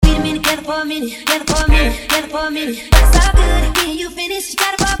for a minute, get it for a minute, get it for a minute. It's all good, when you finish, you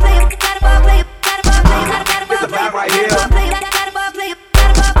got a ball player, got a ball player, got a ball player, got a ball player, got a ball player, got a ball player, got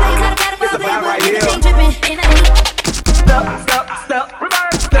a ball player, got a ball player, got a ball player, right here. ain't dripping, and I ain't. Step,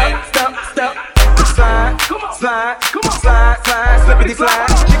 reverse, step, slide, come on, slide, slippity slide,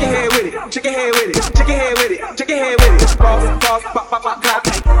 chicken head with it, chicken head with it, chicken head with it, chicken head with it, pop, clap,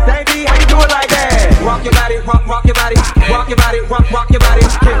 baby, how you do it like that? Rock your body, rock your body, rock your body, rock your body,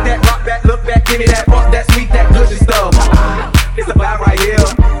 kick that, rock back, look back, give me that bump, that sweet, that gushy stuff. It's a vibe right here,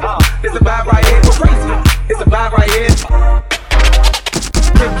 it's a vibe right here, go crazy, it's a vibe right here.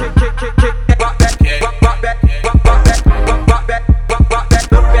 Kick, rock back, rock back,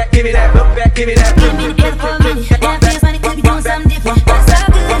 look back, give me that, give me that. Give me the get it for a minute, that feels like it could be doing something different. It's all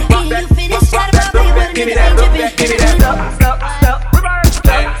good, when you finish, you got a ball player, but Give me it that, ain't look dripping, back, give me and I that. ain't. Step, reverse,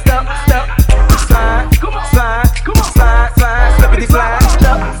 step, slide, come on, slide, slippity slide,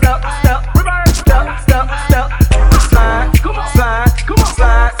 step, reverse, step, slide, come on,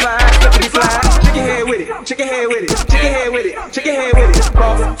 slide, slippity slide, chicken head with it, chicken head with it, chicken head with it, chicken head with it,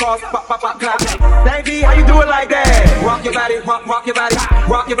 cross, pop, clap, baby, how you do it like that? Rock your body, rock your body,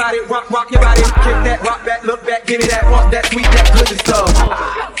 rock your body, rock your body, kick that, rock back, look back, give me that bump, that sweet, that gushy stuff.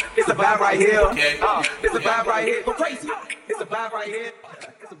 It's a vibe right here. It's a vibe right here. Go crazy. It's a vibe right here.